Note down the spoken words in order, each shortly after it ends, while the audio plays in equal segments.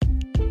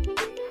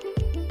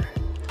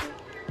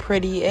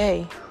Pretty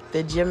A,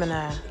 the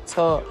Gemini,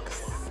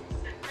 talks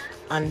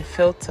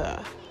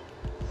unfiltered,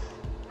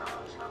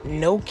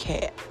 no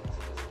cap,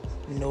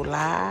 no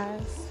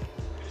lies,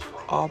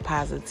 all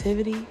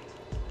positivity,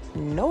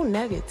 no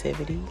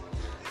negativity,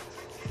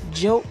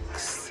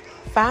 jokes,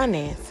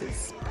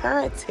 finances,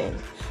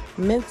 parenting,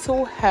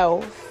 mental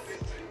health,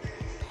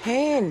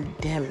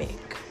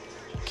 pandemic,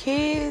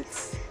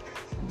 kids,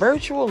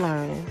 virtual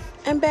learning,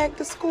 and back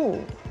to school.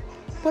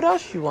 What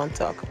else you want to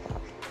talk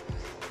about?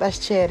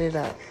 Let's chat it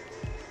up.